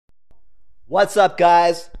What's up,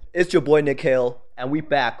 guys? It's your boy Nikhil, and we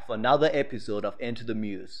back for another episode of Into the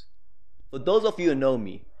Muse. For those of you who know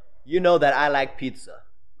me, you know that I like pizza.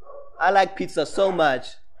 I like pizza so much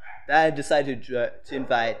that I decided to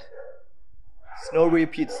invite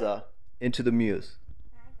Snowberry Pizza into the Muse.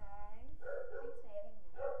 Hi guys, thanks for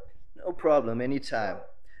having me. No problem, anytime.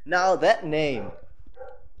 Now, that name,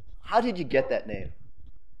 how did you get that name?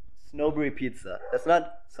 Snowberry Pizza. That's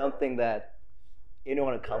not something that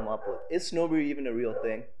anyone would come up with. Is Snowberry even a real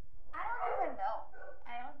thing? I don't even know.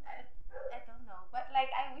 I don't know. But like,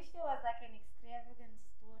 I wish there was like an extravagant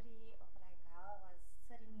story of like how I was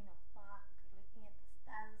sitting in a park looking at the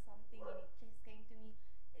stars or something, and it just came to me.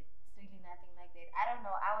 It's really nothing like that. I don't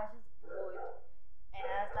know. I was just bored, and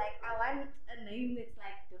I was like, I want a name that's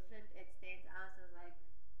like different. It stands out. So I was like,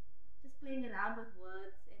 just playing around with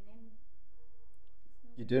words, and then.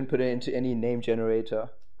 You didn't put it into any name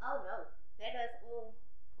generator Oh no, that was all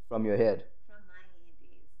from your head. from my head.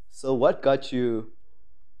 Yes. So, what got you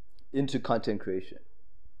into content creation?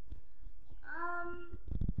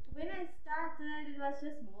 When I started, it was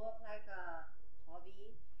just more of like a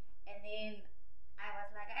hobby, and then I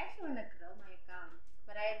was like, I actually want to grow my account,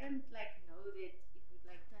 but I didn't like know that it would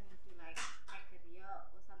like turn into like my career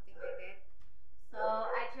or something like that. So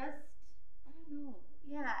I don't know.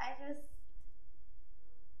 Yeah, I just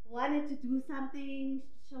wanted to do something,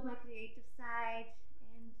 show my creative side,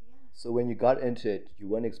 and yeah, So, when you got into it, you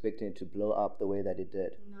weren't expecting it to blow up the way that it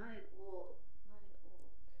did. not at all, not at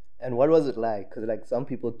all. And what was it like? Because like some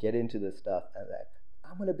people get into this stuff and like,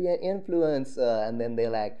 I'm gonna be an influencer, and then they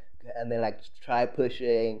try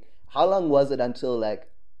pushing. How long was it until like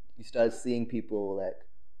you started seeing people like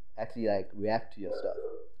actually like react to your stuff?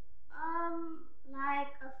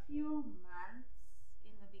 Like a few months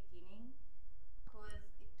in the beginning, because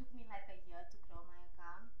it took me like a year to grow my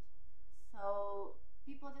account. So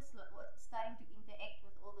people just were starting to interact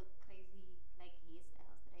with all the crazy like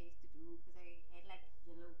hairstyles that I used to do, because I had like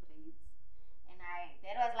yellow braids, and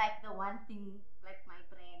that was like the one thing like my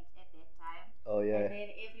brand at that time. Oh And yeah. then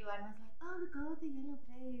everyone was like, "Oh, the girl with the yellow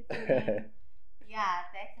braids." And then, yeah,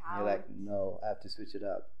 that's how. You're like, no, I have to switch it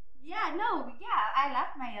up. Yeah, no, yeah, I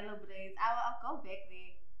love my yellow braids. I'll go back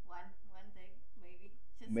there one day, maybe.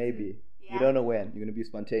 Just Maybe. To, You yeah. don't know when. You're gonna be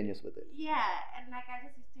spontaneous with it. Yeah, and like I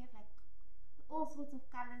just used to have like all sorts of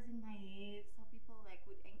colors in my hair, so people like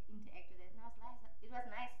would interact with it, and I was like, it was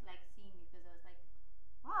nice like seeing it, because I was like,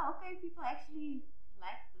 wow, okay, people actually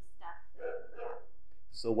like this stuff. And, yeah.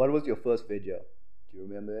 So, what was your first video? Do you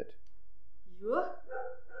remember it? Yo,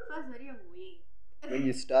 first video way. When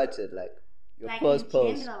you started, like your Like first in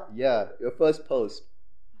post. general? Yeah, your first post.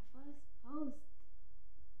 My first post.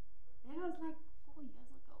 That was like 4 years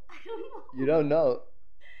ago. I don't know. You don't know.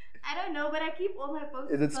 I don't know, but I keep all my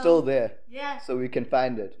posts. Is it so- still there? Yeah. So we can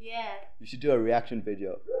find it. Yeah. You should do a reaction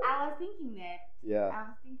video. I was thinking that. Yeah. I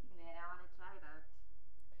want to try it out.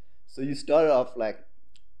 So you started off like,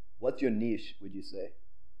 what's your niche, would you say?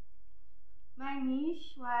 My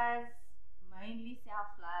niche was mainly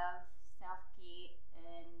self-love, self-care,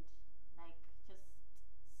 and like just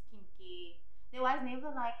skincare. There was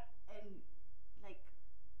never like like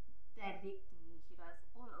direct niche. It was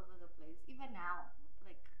all over the place. Even now,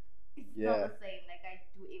 like it's Yeah. not the same. Like I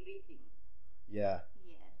do everything. Yeah.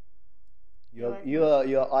 Yeah. You're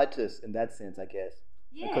an artist in that sense, I guess.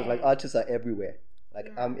 Yeah. Because like artists are everywhere. Like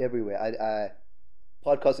Yeah. I'm everywhere. I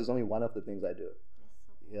podcast is only one of the things I do. That's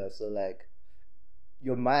so cool. Yeah. So like,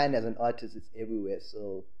 your mind as an artist is everywhere.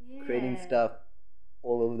 So creating Yeah. stuff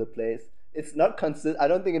all over the place. It's not I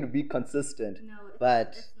don't think it would be consistent. No,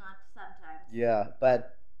 But- it's not sometimes. Yeah,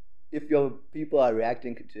 but if your people are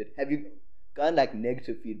reacting to it, have you gotten like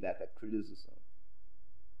negative feedback, like criticism?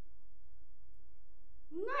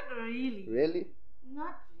 Not really. Really?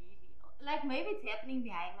 Not really. Like maybe it's happening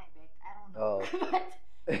behind my back. I don't know. Oh.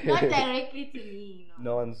 But not directly to me, you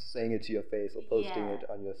know. No one's saying it to your face or posting Yeah. it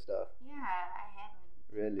on your stuff. Yeah, I haven't.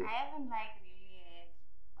 Really? I haven't like really had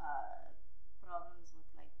problems with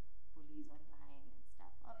like bullies online and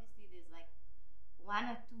stuff. Obviously, there's like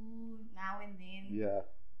one or two now and then. Yeah.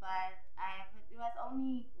 But I haven't. It was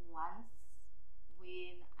only once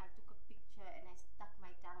when I took a picture and I stuck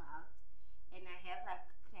my tongue out, and I have like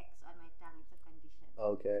cracks on my tongue. It's a condition.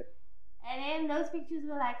 Okay. And then those pictures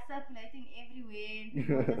were like circulating everywhere, and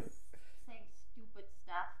people were just saying stupid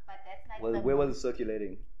stuff. But that's like Well, the where was it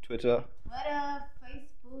circulating? Twitter? Twitter,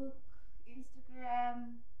 Facebook,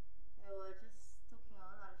 Instagram. They were just talking a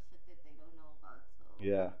lot of shit that they don't know about. So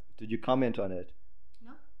Yeah. Did you comment on it?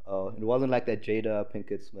 no, Oh, it wasn't like that Jada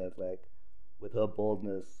Pinkett Smith, like with her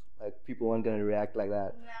boldness. Like people weren't gonna react like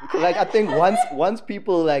that. No. Because like I think once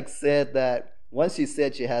people like said that once she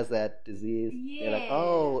said she has that disease, they're like,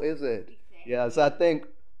 oh, is it? Exactly. Yeah, so I think,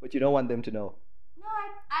 but you don't want them to know. No,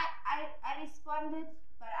 I responded,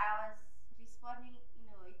 but I was responding in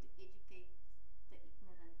a way to educate the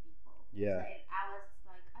ignorant people. Yeah. So I was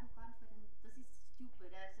like, I'm confident. This is stupid.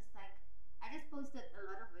 I was just like, I just posted a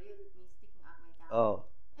lot of videos with me sticking out my tongue. Oh,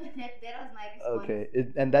 that was my response. okay.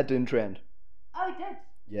 And that didn't trend. Oh, it did.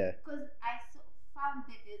 Yeah. Because I found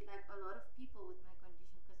that there's like a lot of people with my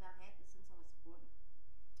condition, because I've had this since I was born.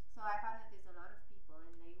 So I found that there's a lot of people,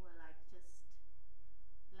 and they were like just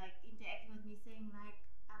like interacting with me, saying like,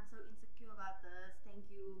 I'm so insecure about this. Thank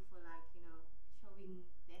you for like showing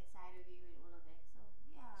that side of you and all of that. So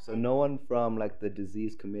yeah. So no one from like the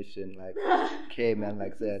disease commission like came and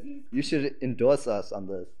like said, you should endorse us on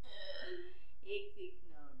this.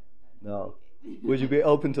 No. Would you be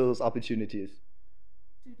open to those opportunities?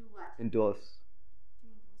 To do what? Endorse To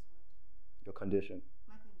endorse what? your condition.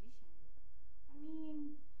 My condition. I mean,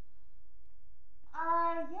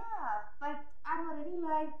 yeah, but I'm already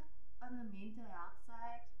like on the mental health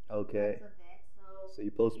side. Okay. Because of that, So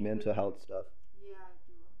you post mental health stuff. Yeah, I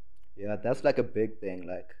do. Yeah, that's like a big thing.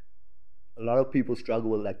 Like a lot of people struggle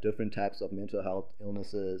with like different types of mental health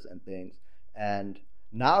illnesses and things. And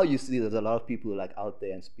now you see there's a lot of people like out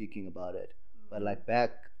there and speaking about it. But like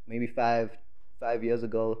back maybe five years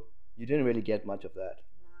ago, you didn't really get much of that.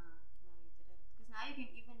 No, you didn't. Because now you can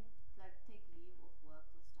even like take leave of work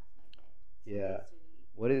or stuff like that. So Yeah. that's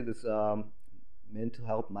really... What is this? Mental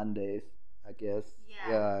health Mondays, I guess. Yeah.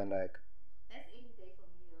 Yeah, and like That's any day for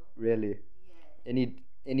me though. really Yeah.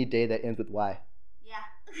 any day that ends with Y. Yeah.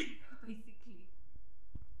 Basically.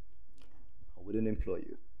 Yeah. I wouldn't employ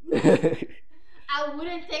you. I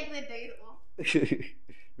wouldn't take the days off.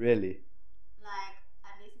 Really? Like,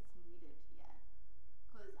 unless it's needed, yeah.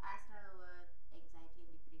 Because I struggle with anxiety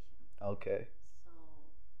and depression. Okay. So,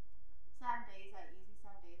 some days are easy,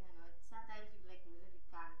 some days are not. Sometimes you like literally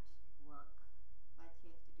can't work, but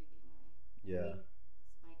you have to do it anyway. Yeah. I mean,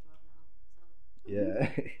 it's my job now, so. Yeah.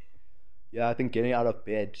 Yeah, I think getting out of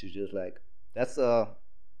bed to just like that's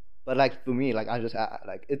but like for me like I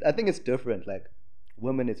think it's different like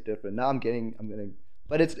women it's different. Now I'm getting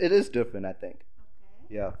but it is different I think.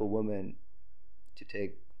 Okay. Yeah, for women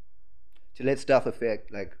to let stuff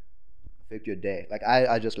affect your day. Like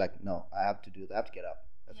I just like no, I have to do that. I have to get up.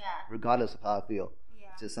 Yeah. Regardless of how I feel. Yeah.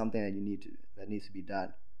 It's just something that needs to be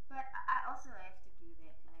done. But I also have to do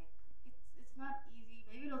that. Like, it's not easy.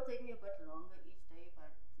 Maybe it'll take me a bit longer each day,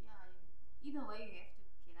 but yeah, either way you have to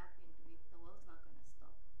get up and do it. The world's not gonna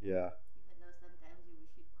stop. Yeah. Even though sometimes you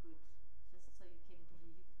wish it could, just so you can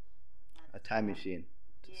breathe. A But, time machine.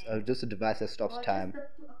 Yeah. Just a device that stops or time.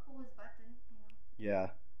 just a pause button, Yeah.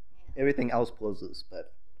 Yeah. Everything else pauses,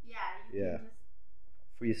 but Yeah, you Yeah. can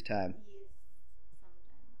just freeze time. yes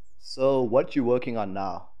sometimes. So what you working on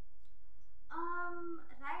now?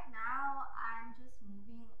 Right now I'm just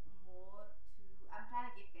moving more to. I'm trying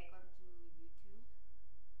to get back onto YouTube.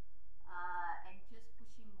 And just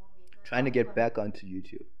pushing more mental. Trying to health get back onto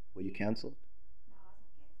YouTube. Were you Yeah. cancelled? No, I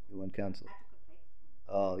wasn't cancelled. You weren't cancelled. I took a break.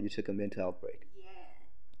 Oh, you took a mental health break.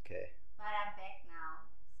 Yeah. Okay. But I'm back now,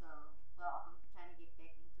 so I'm trying to get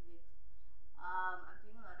back into it. I'm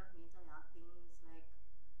doing a lot of mental health things, like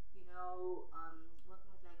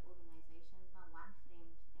working with like organizations. My one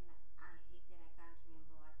friend, and I hate that I can't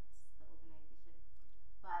remember what's the organization,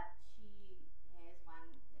 but she has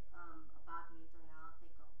one about mental health.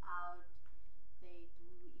 They go out, they do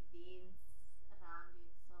events around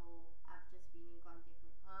it. So I've just been in contact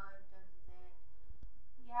with her in terms of that.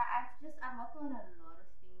 Yeah, I'm working on a lot of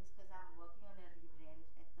things because I'm working on a rebrand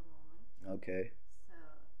at the moment. Okay.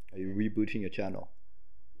 So Are you rebooting your channel?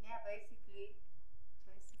 yeah, basically.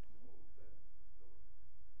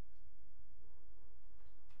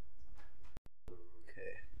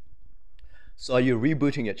 Okay. So are you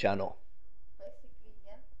rebooting your channel? Basically,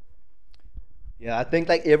 yeah. Yeah, I think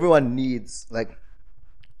like everyone needs like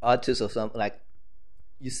artists or something like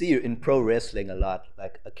you see in pro wrestling a lot,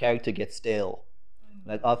 like a character gets stale.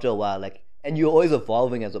 Like after a while, like and you're always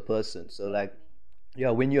evolving as a person. So like yeah,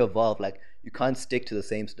 when you evolve, like you can't stick to the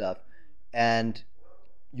same stuff. And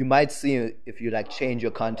you might see if you like change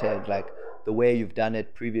your content like the way you've done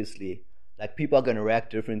it previously, like people are gonna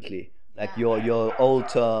react differently. Like your old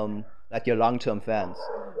term like your long term fans.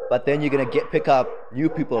 But then you're gonna pick up new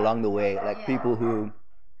people along the way, like people who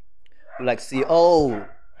like see, oh,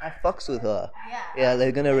 I fucks with her. Yeah,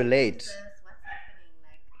 they're gonna relate. What's happening?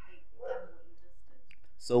 Like they become more interested.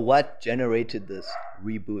 So what generated this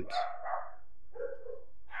reboot?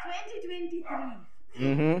 2023.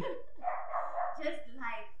 Mm-hmm. Just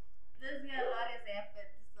this year a lot has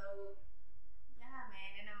happened. So yeah,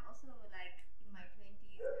 man, and I'm also like in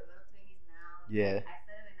Yeah. I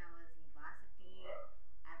started when I was in varsity.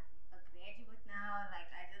 I'm a graduate now. Like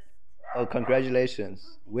I just Oh,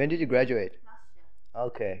 congratulations. When did you graduate? last year.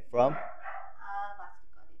 Okay. From? Varsity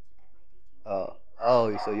college at my teaching Oh. degree.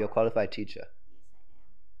 Oh, so you're a qualified teacher. Yes,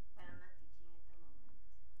 I am. But I'm not teaching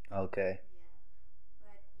at the moment. Okay. Yeah.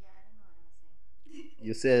 But yeah, I don't know what I was saying.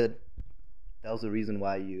 You said that was the reason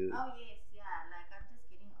why you. Oh yes, yeah. Like I'm just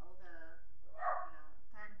getting older.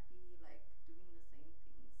 Can't be like doing the same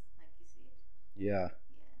things like you said. Yeah. Yeah.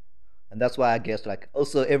 And that's why I guess like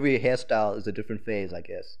also every hairstyle is a different phase, I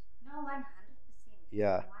guess. No, 100%.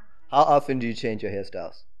 Yeah. 100. How often do you change your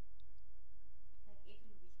hairstyles?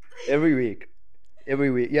 Like Every week.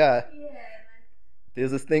 Every week. Yeah. Yeah, like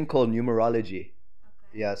There's this thing called numerology.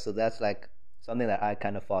 okay. Yeah, so that's like something that I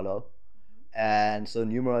kind of follow. Mm-hmm. And so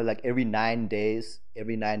numerology, like every 9 days,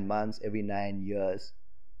 every 9 months, every 9 years,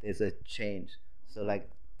 there's a change. So like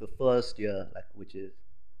the first year, like which is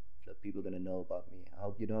that people gonna know about me. I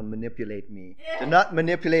hope you don't manipulate me. Do not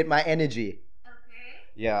manipulate my energy. Okay.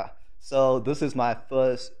 Yeah. So this is my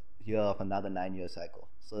first year of another 9 year cycle.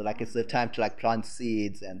 So like it's the time to like plant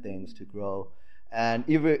seeds and things to grow. And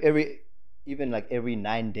even like every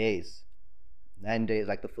 9 days. 9 days,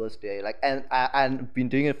 like the first day. Like and I've been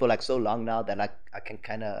doing it for like so long now that like I can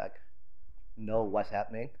kinda like know what's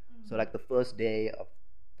happening. So like the first day of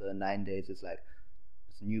the 9 days is like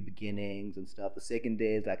it's new beginnings and stuff. The second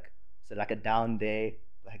day is like so like a down day.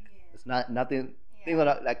 Like Yeah. it's not nothing. Things Yeah. are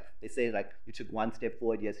not like they say like you took one step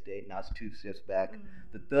forward yesterday, now it's 2 steps back. Mm.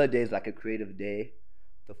 The third day is like a creative day.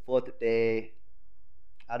 The fourth day,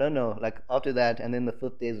 I don't know. Like after that, and then the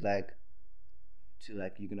fifth day is like to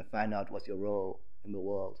like you're gonna find out what's your role in the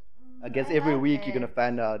world. I guess I every like week you're that. gonna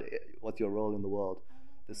find out what's your role in the world. I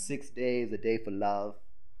like The that. sixth day is a day for love.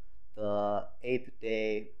 The eighth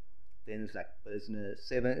day, then it's like business.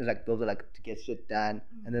 Seven is like those are like to get shit done,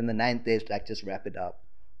 and then the ninth day is like just wrap it up.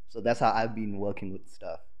 So that's how I've been working with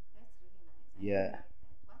stuff. That's really nice. I Yeah. really like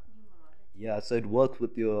that. What numerology? Yeah, so it works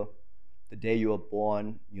with the day you were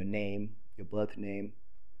born, your name, your birth name,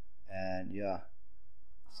 and yeah.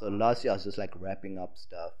 So last year I was just like wrapping up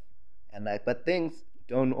stuff, and like but things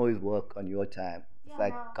don't always work on your time. It's Yeah,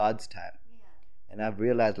 like no. God's time, Yeah. and I've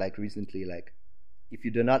realized like recently like if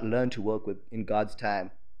you do not learn to work with in God's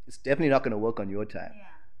time, it's definitely not going to work on your time. Yeah.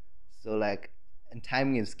 So like, and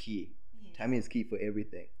timing is key. Yes. Timing is key for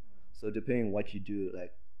everything. So depending on what you do,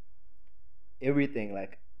 like everything,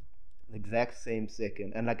 like the exact same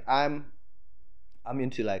second, and like I'm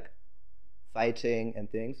into like fighting and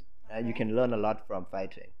things, and you Okay. can learn a lot from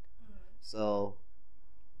fighting. Mm. So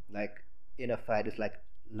like in a fight, it's like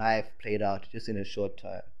life played out just in a short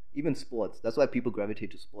time. Even sports. That's why people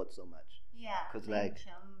gravitate to sports so much. Yeah. 'Cause, and like,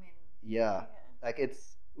 gym and Yeah, like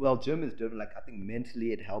it's well, gym is different. Like I think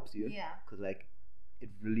mentally it helps you. Yeah. Because like it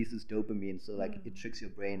releases dopamine, so like it Mm. tricks your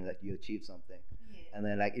brain that you achieve something. Yeah. And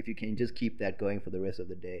then like if you can just keep that going for the rest of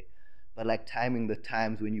the day, but like timing the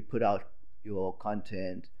times when you put out your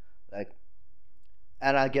content, like,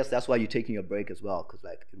 and I guess that's why you're taking your break as well, because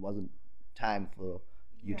like it wasn't time for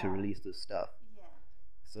you to Yeah. release this stuff. Yeah.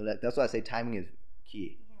 So like that's why I say timing is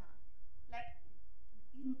key. Yeah. Like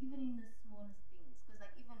even in the smallest things, because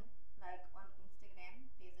like even like on Instagram,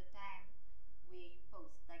 there's a time where you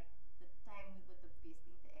post like the time with the best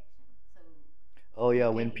interaction. So Oh yeah,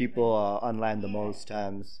 you when can people even are online the Yeah. most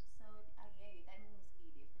times. so I hear you. Timing is key,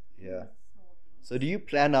 definitely. Yeah. Even the small things. So do you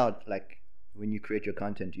plan out like when you create your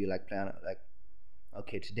content? Do you like plan out like,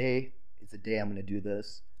 okay, today is the day I'm gonna do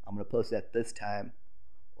this. I'm gonna post at this time,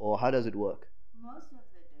 or how does it work? Most of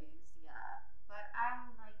the days, yeah. But I'm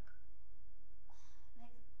like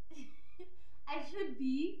I should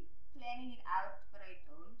be planning it out, but I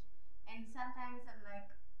don't. And sometimes I'm like,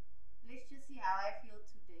 let's just see how I feel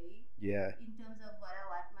today Yeah, in terms of what I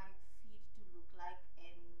want my feed to look like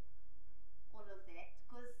and all of that.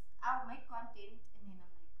 Because I'll make content and then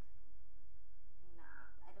I'm like,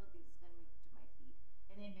 nah, I don't think it's gonna make it to my feed.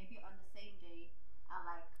 And then maybe on the same day, I'll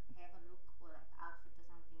like have a look or like outfit or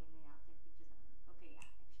something, and then I'll take pictures. And I'm like, okay, yeah,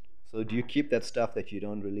 actually. so do you keep that stuff that you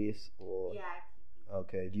don't release, or Yeah, I keep it.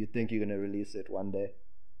 okay? Do you think you're gonna release it one day?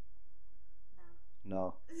 No.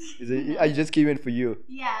 No. Is it? Are you just keeping it for you?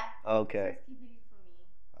 Yeah. Okay. Just keeping it for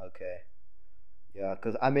me. Okay. Yeah,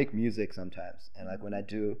 because I make music sometimes, and like when I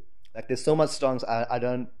do, like there's so much songs I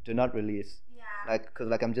do not release, Yeah. like because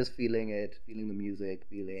like I'm just feeling it, feeling the music,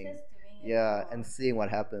 feeling just doing it. yeah, for- and seeing what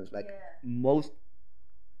happens. Like Yeah. most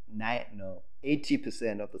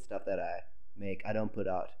 80% of the stuff that I make, I don't put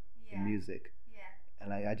out yeah. in music, Yeah. and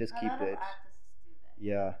like I just A keep lot it. of artists do that.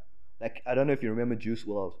 Yeah, like I don't know if you remember Juice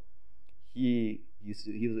World. He used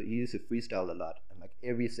to freestyle a lot, and like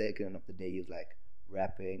every second of the day he was like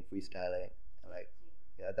rapping, freestyling, Like,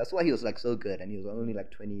 yeah, that's why he was like so good, and he was only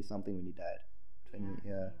like 20 something when he died. 20,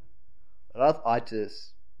 yeah. A lot of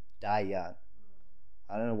artists die young.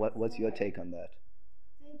 I don't know what's your take on that.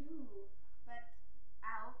 They do, but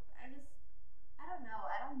I don't know.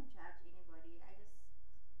 I don't judge anybody. I just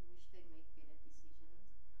wish they make better decisions.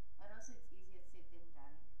 But also, it's easier said than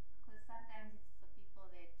done. Because sometimes it's the people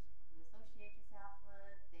that you associate yourself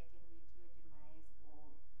with that can lead to your demise or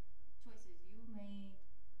choices you made.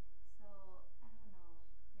 So, I don't know.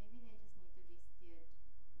 Maybe they just need to be steered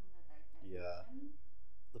in the right Yeah, direction.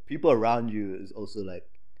 the people around you is also like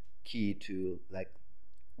key to like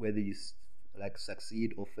whether you like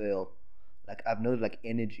succeed or fail. Like I've noticed like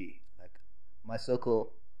energy. Like my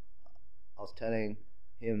circle, I was telling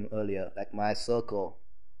him earlier, like my circle,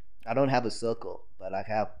 I don't have a circle, but I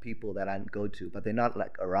have people that I go to, but they're not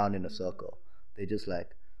like around in a circle. They just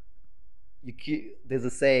like you keep. There's a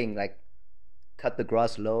saying like, cut the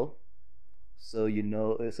grass low, so you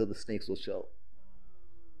know, so the snakes will show.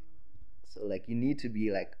 So like you need to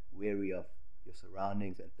be like wary of your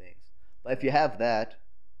surroundings and things. But if you have that,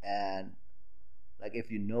 and like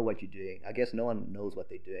if you know what you're doing, I guess no one knows what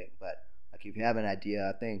they're doing, but like if you have an idea,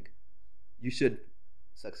 I think you should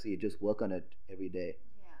succeed. Just work on it every day.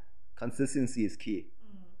 Yeah. Consistency is key.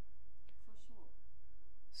 For sure.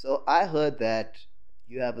 So I heard that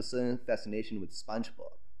you have a certain fascination with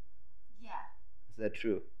SpongeBob. Yeah. Is that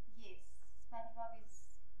true? Yes. SpongeBob is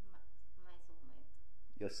my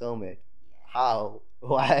soulmate. Your soulmate? Yeah. How?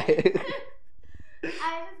 Why?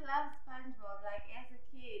 I just love SpongeBob. Like as a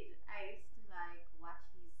kid, I used to like watch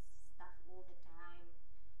his stuff all the time,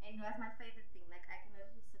 and it was my favorite thing. Like I can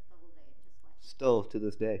literally sit the whole day and just watch it. Still to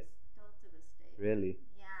this day. Still to this day. Really?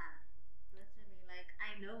 Yeah, literally. Like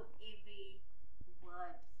I know every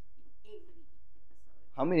word in every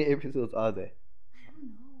episode. How many episodes are there? I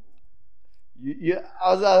don't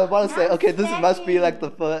know. I want to say, Not okay, this must be like the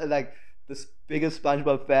checking. first, like the biggest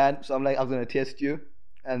SpongeBob fan. So I'm like, I was gonna test you,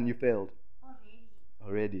 and you failed Already.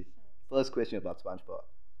 already. Shit. First question about SpongeBob.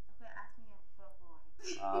 Okay, ask me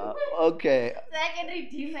a proper one. Okay. So I can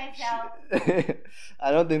redeem myself.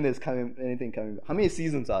 I don't think there's anything coming. How many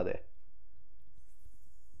seasons are there?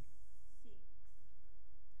 6.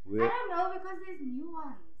 I Where, don't know because there's new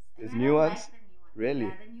ones. And there's I new don't ones? like the new ones. Really?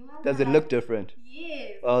 Yeah, the new ones Does are it look like, different?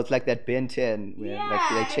 yes. Oh, it's like that Ben 10 where like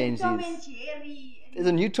Yeah, they change and Tom these. and Jerry. There's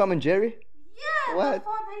a new Tom and Jerry. Yeah, What?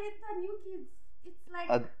 before they hit the new kids. It's like,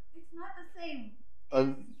 Are, it's not the same.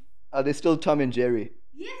 are, are they still Tom and Jerry?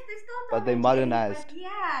 Yes, they still But Tom they and Jerry, modernized. but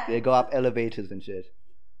yeah. They go up elevators and shit.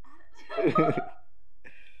 I don't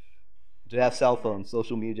Do they have cell phones,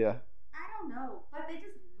 social media? know, but they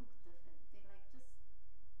just look different. They like just.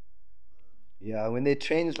 Yeah, when they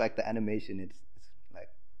change like the animation, it's like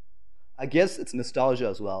I guess it's nostalgia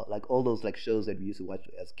as well. Like all those like shows that we used to watch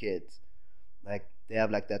as kids, like they have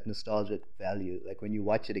like that nostalgic value. Like when you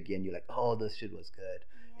watch it again, you're like, oh, this shit was good.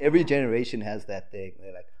 Every Yeah. generation has that thing.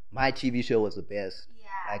 They're like, my TV show was the best. Yeah.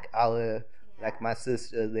 Like like Yeah. my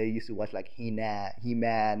sister, they used to watch like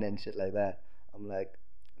He-Man and shit like that. I'm like,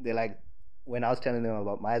 they're like, when I was telling them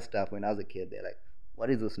about my stuff when I was a kid, they're like, what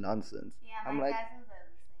is this nonsense? Yeah, I'm my like, cousins are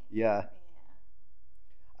the same. yeah.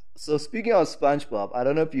 So speaking of SpongeBob, I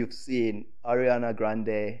don't know if you've seen Ariana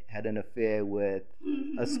Grande had an affair with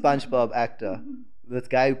a SpongeBob actor. This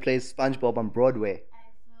guy who plays SpongeBob on Broadway.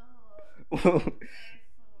 I saw.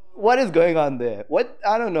 What is going on there? What,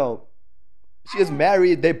 I don't know. She is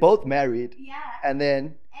married. They both married, Yeah. and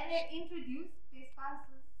then And they introduced their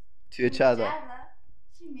spouses to each other.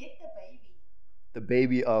 She met The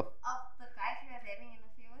baby of the guy she was having an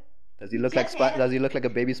affair with. does he look like Just had Does he look like a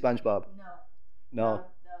baby SpongeBob? No. No. No,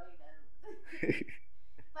 he doesn't.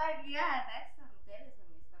 But yeah, that is a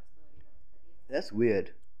messed up story though. That's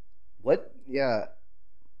weird. What? Yeah.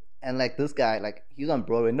 And like this guy, like he's on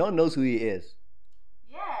Broadway. No one knows who he is.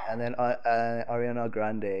 Yeah. And then Ariana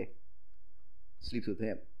Grande sleeps with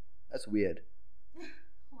him. That's weird. Why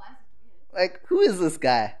is it weird? Like, who is this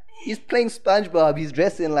guy? He's playing SpongeBob. He's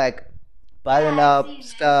dressed in like button Yeah, up I've seen,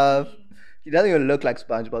 stuff. I've seen. He doesn't even look like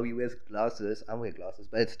SpongeBob. He wears glasses. I wear glasses,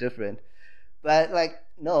 but it's different. But like,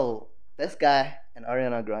 no, this guy and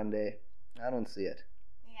Ariana Grande, I don't see it.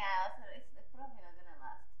 Yeah, so it's probably not gonna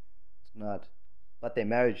last. It's not. But their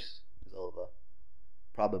marriage is over.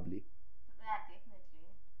 Probably. Yeah,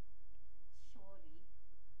 definitely. Surely.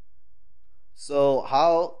 So,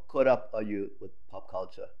 how caught up are you with pop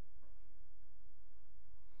culture?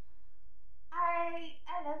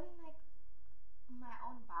 I live in like my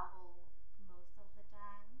own bubble most of the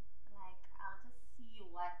time. Like I'll just see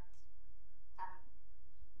what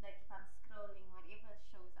like if I'm scrolling, whatever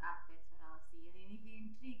shows up, that's what I'll see. And then if it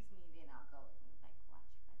intrigues me, then I'll go and like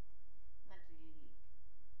watch. But not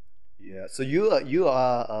Yeah. So you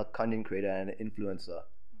are a content creator and an influencer.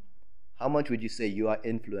 How much would you say you are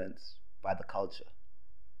influenced by the culture?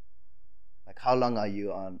 Like how long are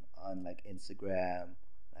you on like Instagram,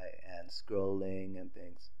 like, and scrolling and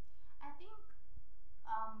things? I think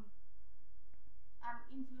um, I'm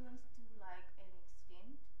influenced to like an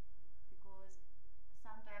extent because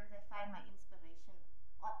sometimes I find my inspiration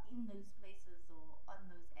in those places or on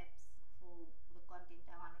those apps for the content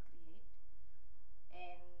I want to create.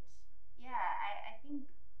 And yeah, I think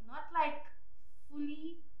not like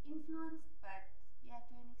fully influenced, but yeah,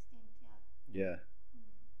 to an extent, yeah. Yeah.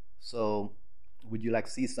 Hmm. So would you like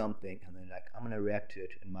see something and then like I'm gonna react to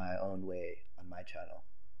it in my own way on my channel?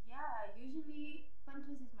 Yeah, usually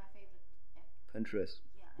Pinterest is my favorite app. Pinterest.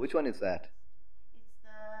 Yeah, Which one is that? it's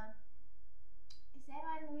the is that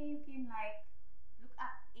one where you can like look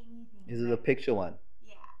up anything Is it the like picture one?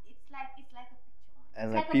 yeah, it's like a picture one. And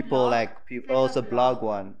It's like like a people blog. like It's people like oh a it's a blog blog.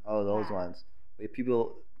 one. Oh those Yeah. ones. Where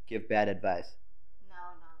people give bad advice. No,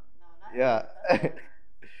 not Yeah. those ones.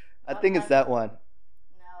 I Not think it's that that one. one.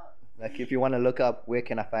 No. Like if you want to look up where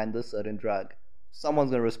can I find this certain drug,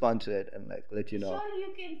 someone's gonna respond to it and like let you know. Surely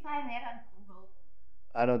you can find that on Google.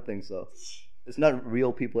 I don't think so. It's not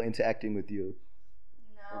real people interacting with you.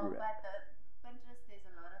 No, but the Pinterest there's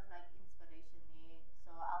a lot of like inspiration there.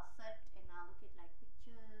 So I'll sit and I'll look at like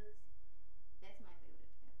pictures. That's my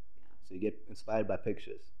favorite app. Yeah. So you get inspired by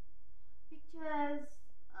pictures. Pictures.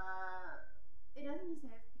 It doesn't just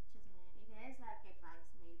have pictures, man. It has like advice,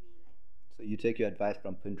 maybe So you take your advice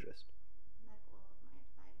from Pinterest. like all of my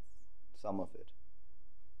advice, Some of it.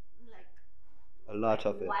 like A lot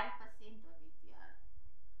of it. 1% of it. Yeah.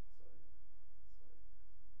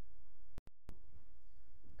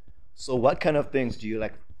 So what kind of things do you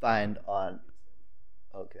like find on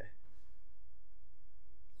okay.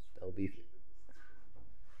 That'll be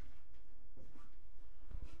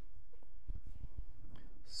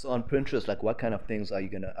so on Pinterest, like what kind of things are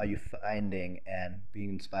you finding and being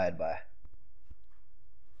inspired by?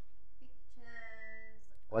 Pictures.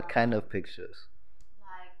 What kind of pictures?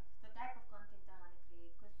 Like the type of content I want to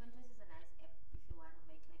create. Because Pinterest is a nice app if you want to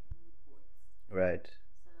make like mood boards. Right.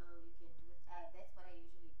 So you can do it. That's what I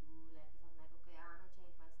usually do. Like if I'm like, okay, I want to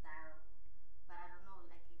change my style, but I don't know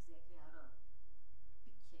like exactly how to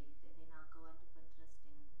picture it, and then I'll go onto Pinterest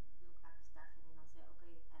and look up stuff, and then I'll say,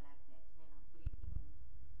 okay, I like that, and then I'll put it in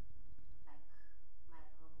like my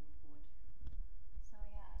little mood board. So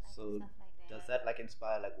yeah, I like So stuff like that. does that like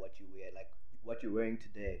inspire like what you wear? Like what you're wearing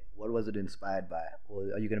today? What was it inspired by?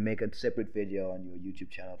 Or are you gonna make a separate video on your YouTube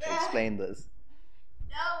channel to explain this?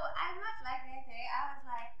 No, I'm not like that. I was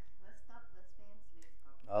like, let's stop, let's dance, let's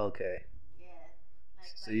go. Okay. Yeah.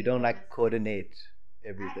 Like, So but you it don't was like just coordinate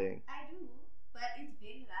everything. I do, but it's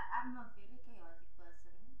very like I'm a very chaotic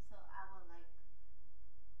person, so I will like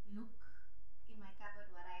look in my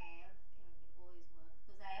cupboard what I have, and it always works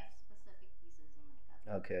because I have specific pieces in my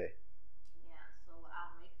cupboard. Okay. Yeah, so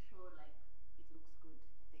I'll make sure like it looks good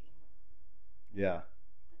at the end of Yeah.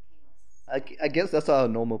 the chaos. I guess that's how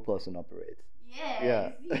a normal person operates. Yeah,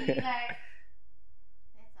 Yeah. you see, like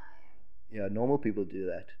that's how I am. Yeah, normal people do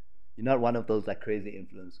that. You're not one of those like crazy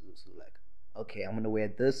influencers who like, okay, I'm gonna wear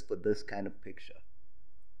this for this kind of picture.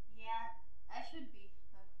 Yeah, I should be.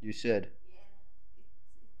 You should. Yeah, it's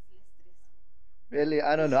less stressful. Really?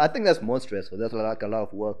 I don't know. I think that's more stressful. There's like a lot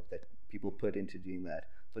of work that people put into doing that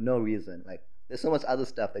for no reason. Like there's so much other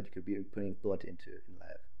stuff that you could be putting thought into in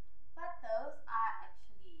life. But those are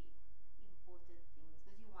actually important things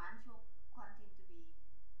because you want your content to be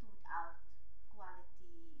thought out,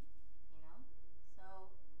 quality, you know. So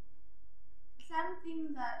some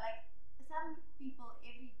things are like some people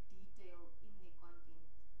every detail in their content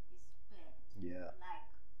is planned. Yeah. Like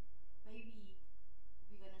maybe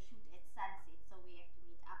we're gonna shoot at sunset, so we have to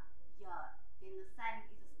meet up here. Then the sun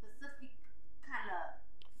is a specific color.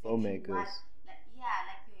 Filmmakers. Like yeah,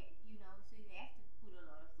 like you know, so you have to put a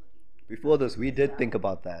lot of thought into it. Before this, we did think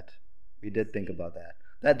about that. We did think about that.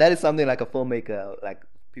 That is something like a filmmaker, like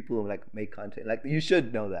people who like make content. Like you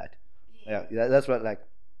should know that. Yeah. Yeah, that's what like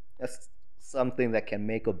that's something that can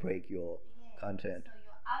make or break your Yeah. content. So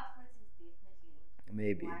your outfits is definitely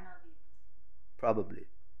Maybe. one of it. Probably.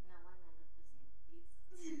 No,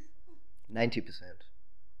 100%. 90%.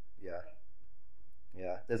 Yeah.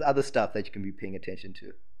 Yeah. There's other stuff that you can be paying attention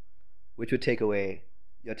to, which would take away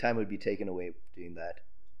your time would be taken away doing that.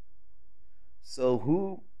 So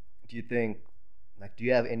who do you think like do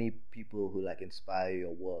you have any people who like inspire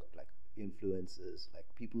your work, like influences, like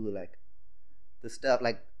people who like the stuff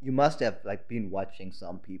like you must have like been watching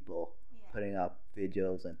some people Yeah. putting up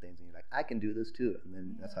videos and things and you're like, I can do this too, and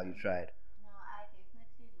then that's how you tried. No, I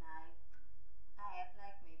definitely like. I have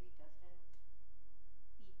like maybe different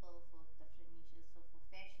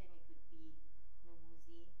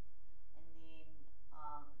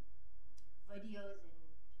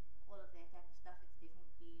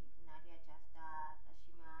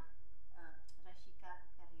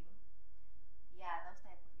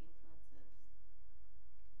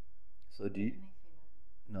So do I you? don't know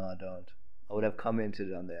if you know. No, I don't. I would have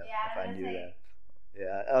commented on there Yeah, if I I was knew gonna that. say.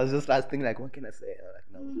 Yeah, I was just like thinking like, what can I say? Like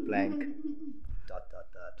no, blank. Dot dot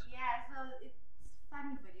dot. Yeah, so it's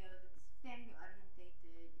funny videos, it's family orientated,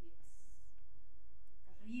 it's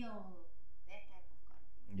real, that type of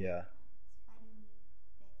content. Yeah. It's funny,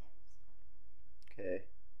 that type of stuff. Okay.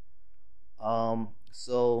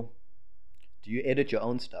 So do you edit your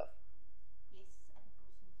own stuff? Yes,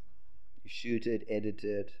 unfortunately. You shoot it, edit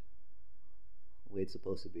it, where it's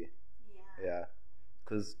supposed to be. Yeah. Yeah.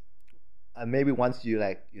 Because maybe once you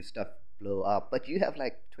like your stuff blow up, but you have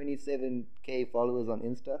like 27K followers on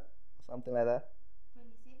Insta or something like that.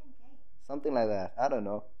 27K. Something like that. I don't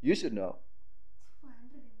know. You should know.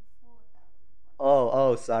 204,000.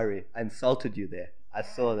 Oh, sorry. I insulted you there. I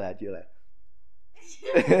saw that. You're like,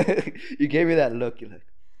 you gave me that look. You're like,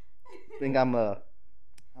 think I'm a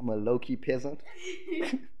low key peasant.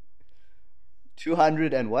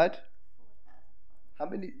 200 and what? 4,000. How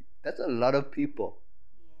many? That's a lot of people.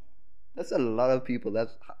 Yeah. That's a lot of people.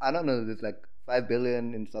 That's I don't know. There's like 5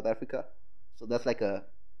 billion in South Africa, so that's like a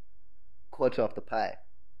quarter of the pie.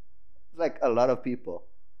 It's like a lot of people.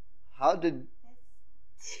 How did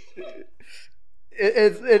it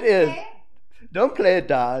is. Okay. Don't play it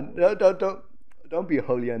down. Don't be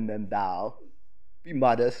holier than thou. Be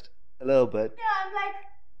modest a little bit. No, I'm like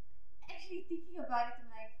actually thinking about it. I'm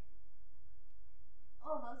like,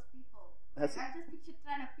 oh, those people. That's- I'm just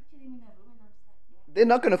trying to picture them in a room, and I'm just like, yeah. They're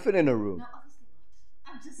not gonna fit in a room. No, obviously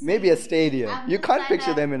not. I'm just Maybe a saying, stadium. I'm You just can't trying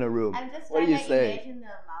picture to- them in a room. I'm just What do trying you to say? imagine the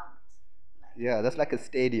amount. Like, Yeah, that's like a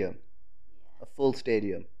stadium, yeah. a full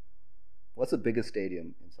stadium. What's the biggest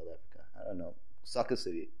stadium in South Africa? I don't know. Soccer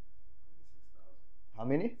City. How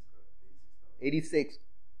many? 86.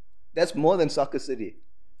 That's more than Soccer City.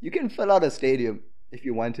 You can fill out a stadium if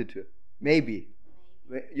you wanted to. Maybe.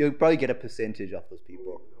 Maybe. You'll probably get a percentage of those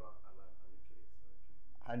people.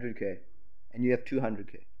 100K. And you have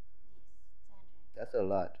 200K. Yes, That's a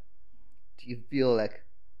lot. Do you feel like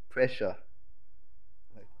pressure?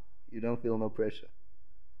 Like you don't feel no pressure?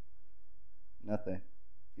 Nothing.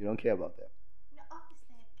 You don't care about that. No,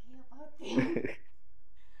 obviously I care about them.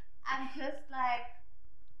 I'm just like,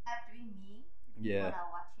 I'm doing me. Yeah. People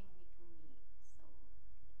are watching me do me.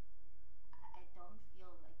 So I don't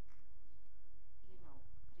feel like, pressure.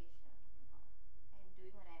 I'm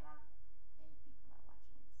doing what I love and people are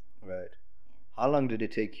watching. So Right. yeah. How long did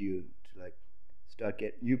it take you to like start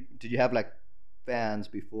did you have like fans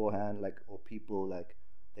beforehand, like, or people like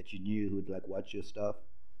that you knew who'd like watch your stuff?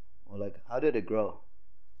 Or like how did it grow?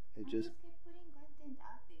 It I just just kept putting content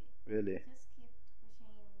out there. really. Just kept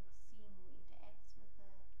pushing, seeing who interacts with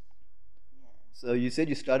it. Yeah. So you said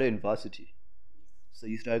you started in varsity. Yes. So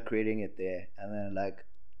you started creating it there, and then like,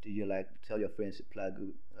 did you like tell your friends to plug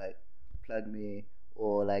me,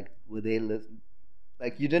 or like would they listen?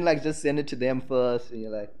 Like you didn't like just send it to them first, and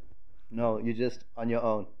you're like, no, you just on your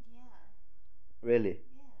own, Yeah. really.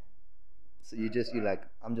 Yeah. So you like,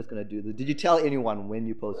 I'm just gonna do this. Did you tell anyone when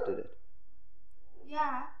you posted it? Yeah,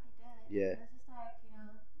 I did. Yeah. It's just like,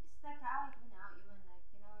 it's like how I do now, even like,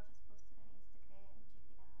 just post it on Instagram, check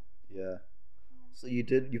it out. Yeah. Yeah. So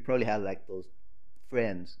you probably had like those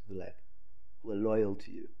friends who were loyal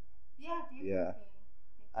to you. Yeah, definitely. Yeah.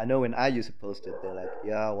 I know when I used to post it, they're like,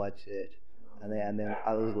 yeah, I'll watch it, and then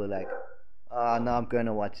others were like, no, I'm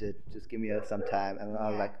gonna watch it. Just give me some time, and I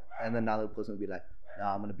was Yeah. like, and then another person would be like, no,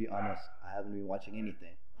 I'm gonna be honest, I haven't been watching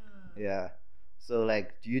anything. Yeah. So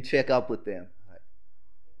like, do you check up with them? Like,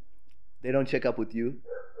 they don't check up with you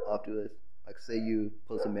afterwards. Like, say you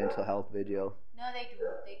post a mental health video. No, they do.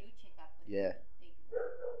 They do check up with Yeah. me. They do.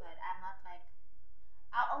 But I'm not like,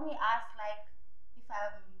 I only ask like if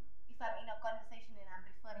I'm in a conversation and I'm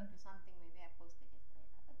referring to something maybe I posted yesterday.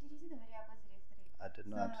 But did you see the video I posted yesterday? I did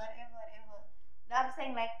So not. whatever. No, I'm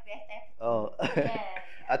saying like that. Oh. Yeah.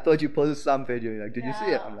 I thought you posted some video. You're like, did you see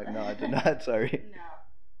it? No. I'm like, no, I did not. Sorry. No.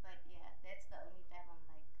 But yeah, that's the only time I'm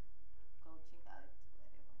like, go check out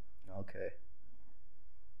whatever. Okay.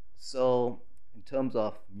 So, in terms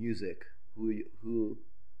of music, who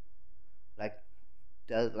like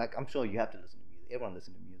does like I'm sure you have to listen to music. Everyone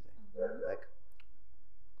listens to music. Mm-hmm. Like,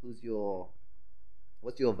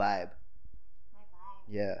 what's your vibe? My vibe.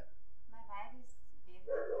 Yeah. My vibe is very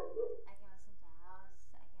different. I can listen to house.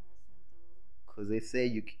 I can listen to. Because they say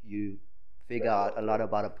you figure out a lot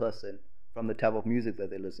about a person from the type of music that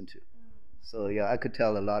they listen to. So yeah, I could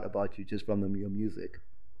tell a lot about you just from your music.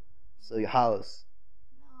 So your house.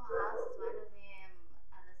 No, house is one of them.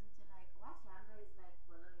 I listen to like what genre is like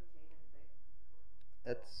Willow and Jaden Brick.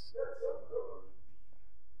 That's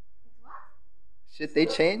It's what? shit. They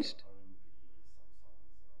changed.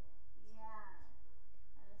 Yeah,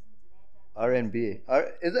 I listen to that R&B.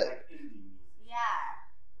 Is it? Yeah.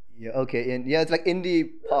 Yeah. Okay. Yeah, it's like indie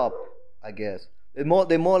pop, I guess. They're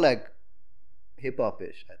more like hip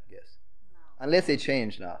hop-ish, I guess. No. Unless they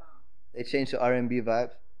change now. No. They change to R&B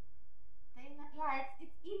vibes. Yeah,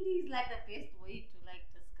 it's indie is like the best way to like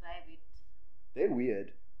describe it. They're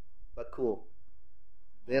weird, but cool.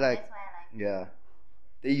 Yeah, They're like, that's why I like it. yeah,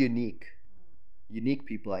 they're unique. Mm. Unique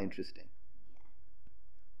people are interesting.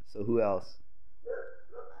 Yeah. So who else? I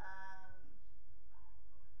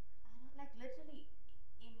don't like literally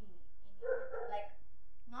any like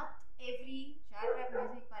not every genre of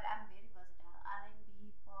music, but I'm very versatile.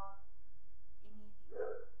 R&B, pop, anything.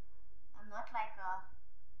 I'm not like a,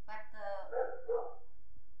 but the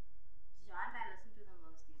genre I listen to the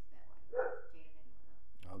most is that one, Jaded and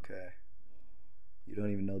Miller. Okay. Yeah. You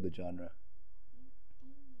don't even know the genre.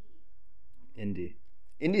 Indie. Indie.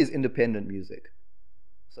 Indie is independent music.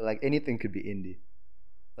 So like anything could be indie.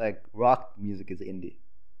 Like rock music is indie.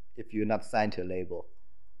 If you're not signed to a label.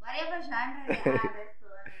 Whatever genre they are, that's the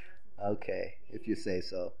one I listen to. Okay, if you say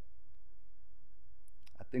so.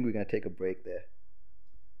 I think we're gonna take a break there.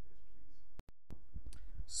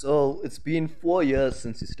 So it's been 4 years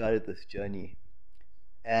since you started this journey,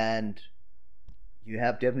 and you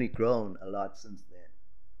have definitely grown a lot since then.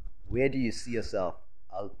 Where do you see yourself?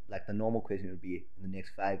 Like the normal question would be in the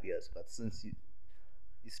next 5 years, but since you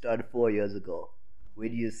started 4 years ago, where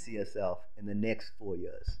do you see yourself in the next 4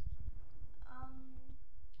 years?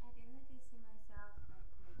 I definitely see myself like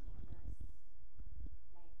making this,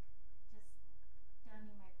 like just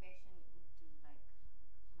turning my passion into like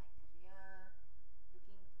my career,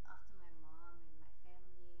 looking after my mom and my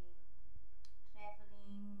family,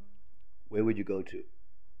 traveling. Where would you go to?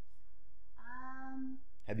 Um,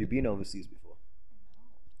 Have you been overseas before?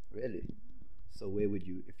 no. Really? So where would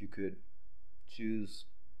you, if you could choose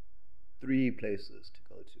 3 places to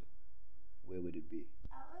go to, where would it be?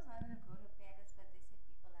 I always wanted to go to Paris, but they say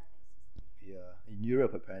people are racist there. Yeah, in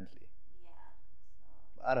Europe apparently. Yeah,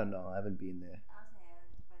 so I don't know. I haven't been there. I also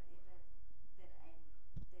haven't, but even that I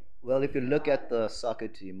that Well, if you look about at the soccer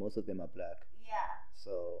team, most of them are black. yeah,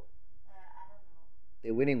 So I don't know.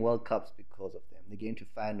 they're winning World Cups because of them. They get into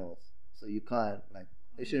finals. So you can't, like,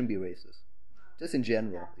 they shouldn't be racist. No. Just in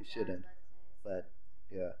general, Yeah, they yeah, shouldn't. that's it. But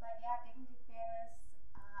yeah, But yeah, definitely Paris.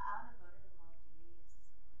 I want to go to the Maldives.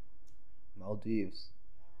 Maldives.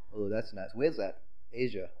 Yeah. Oh, that's nice. Where's that?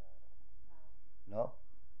 Asia? No. No?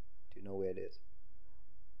 Do you know where it is?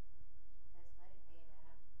 That's not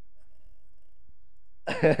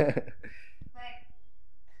in Asia. Like,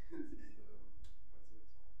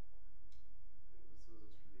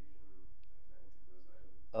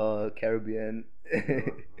 Caribbean.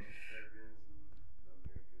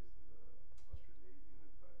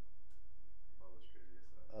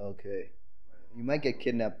 Okay. You might get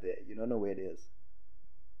kidnapped there. You don't know where it is.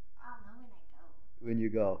 I'll know when I go. When you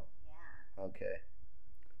go. Yeah. Okay.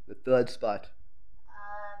 The third spot.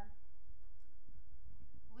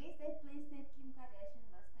 Where's that place that Kim Kardashian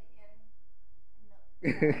lost her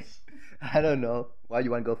earring? No. I don't know. Why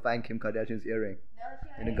you want to go find Kim Kardashian's earring? No, she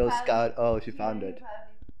And then already go found scout. it. Oh, she found already it. found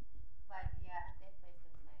it. But yeah, that place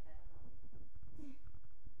looks nice. I don't know.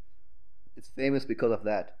 It's famous because of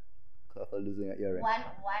that. Because of her losing her earring. One of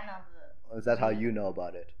the. Or is that how you know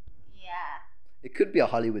about it? Yeah. It could be a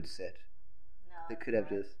Hollywood set. No. They it's could have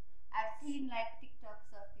not. just I've seen like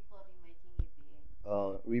TikToks of people remaking it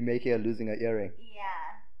there. remaking her losing her earring.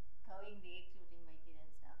 Yeah. Going there to remake it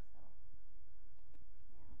and stuff.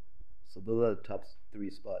 So. So those are the top 3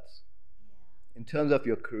 spots. Yeah. In terms of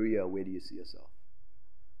your career, where do you see yourself?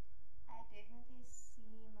 I definitely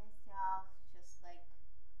see myself just like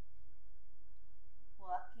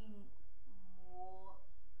working more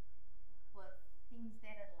with things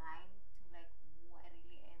that align to like who I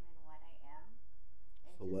really am and what I am.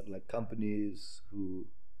 And So just, what, like companies who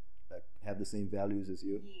like have the same values as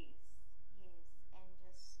you? Yes, and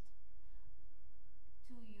just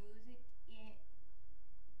to use it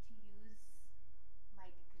to use my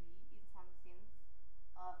degree in some sense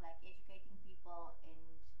of like educating people and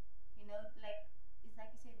like it's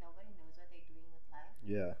like you said, nobody knows what they're doing with life.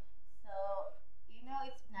 Yeah. So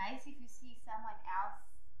it's nice if you see someone else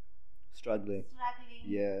Struggling.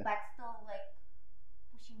 Yeah. but still like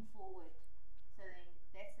pushing forward. So then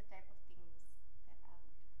that's the type of things that I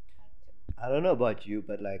would like to. I don't know about you,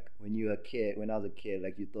 but like when you were a kid, when I was a kid,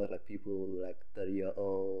 like you thought like people were like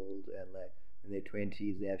 30-year-old and like in their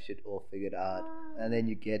 20s they have shit all figured out, and then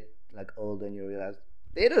you get like older and you realize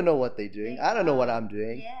they don't know what they're doing. I don't know what I'm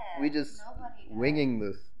doing. Yeah, We just nobody does. winging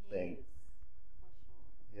this thing. Yes,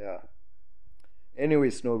 for sure. Yeah. Anyway,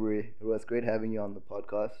 Snowberry, it was great having you on the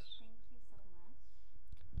podcast. Thank you so much.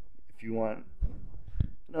 If if you want.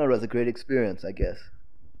 No, it was a great experience, I guess.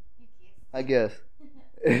 You guess. I guess.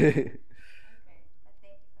 Okay, but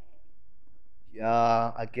thank you for having me.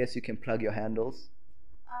 Yeah, I guess you can plug your handles.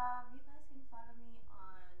 You guys can follow me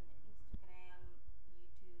on Instagram,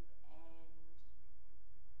 YouTube, and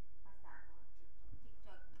what's that one?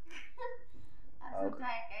 TikTok. I'm so Okay.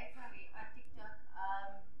 tired, guys. Sorry. On TikTok,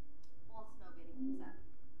 all Snowberry Pizza.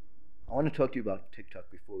 I want to talk to you about TikTok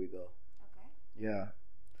before we go. Okay. Yeah.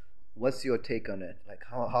 What's your take on it? Like,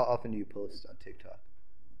 how often do you post on TikTok?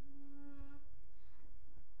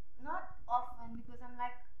 Not often because I'm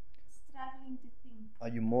like struggling to think. Are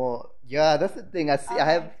you more? Yeah, that's the thing. I see. of I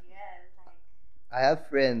have ideas, like, I have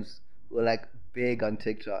friends who are like big on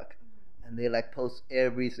TikTok, mm, and they like post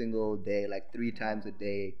every single day, like 3 times a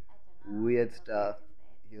day, I don't know. weird People stuff.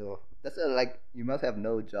 do that. Yo, that's like you must have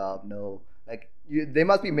no job, no like you. They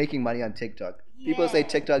must be making money on TikTok. People say Yeah.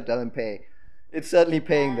 TikTok doesn't pay. It's certainly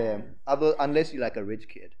paying them. Yes. Other unless you're like a rich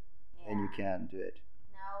kid, then you Yeah. can do it.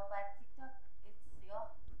 No, but TikTok, it's your.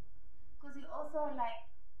 Because you also like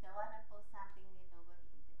don't want to post something and nobody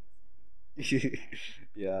interacts with it.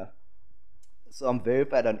 Yeah. So I'm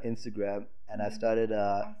verified on Instagram, and I started I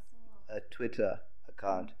saw. a Twitter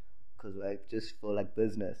account because like just for like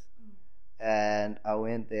business. Mm. And I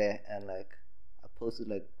went there and like I posted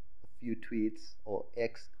like a few tweets or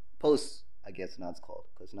X posts, I guess now it's called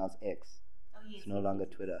because now it's X. Oh, yes. It's no yes, longer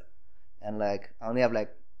yes, Twitter. And like I only have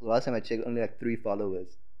like last time I checked only like 3 followers.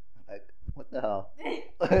 Like what the hell?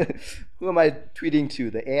 yes. Who am I tweeting to?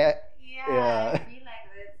 The air? Yeah, Yeah. I feel like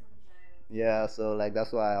that sometimes. Yeah, so like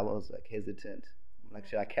that's why I was like hesitant. I'm like,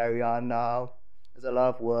 should I carry on now? There's a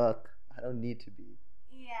lot of work. I don't need to be.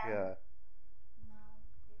 Yeah. Yeah. No,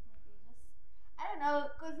 definitely. Just, I don't know,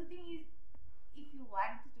 because the thing is, if you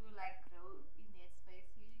want to like grow in that space,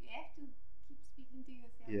 you have to keep speaking to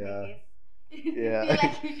yourself, Yeah. I guess. Yeah. Feel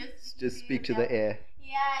like you just speak to the yourself. air.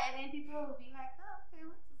 Yeah, and then people will be like, oh, okay,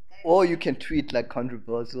 what's this guy Or doing? you can tweet like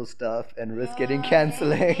controversial stuff and risk getting Yeah,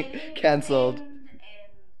 cancelled. and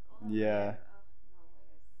all of Yeah. that. Oh, no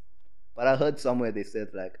worries. But I heard somewhere they said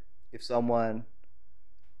like if someone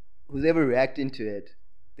who's ever reacting to it,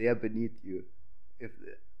 they are beneath you. If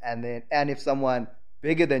and if someone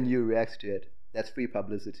bigger than you reacts to it, that's free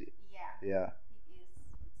publicity. Yeah, Yeah. it is.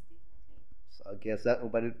 It's definitely. So I guess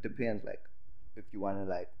that, but it depends. Like if you want to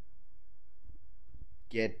like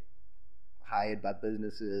get hired by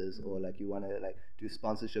businesses or like you want to like do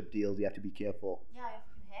sponsorship deals, you have to be careful. Yeah, if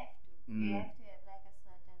you have to. Mm. You have to have like a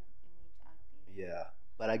certain image out there. Yeah.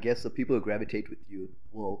 But I guess the people who gravitate with you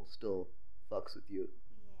will still fucks with you.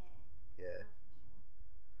 Yeah. Yeah. Oh,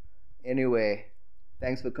 for sure. Anyway,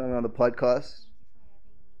 thanks for coming on the podcast. Thank you for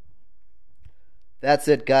having me. That's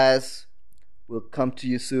it, guys. We'll come to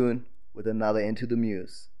you soon with another Into the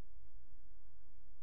Muse.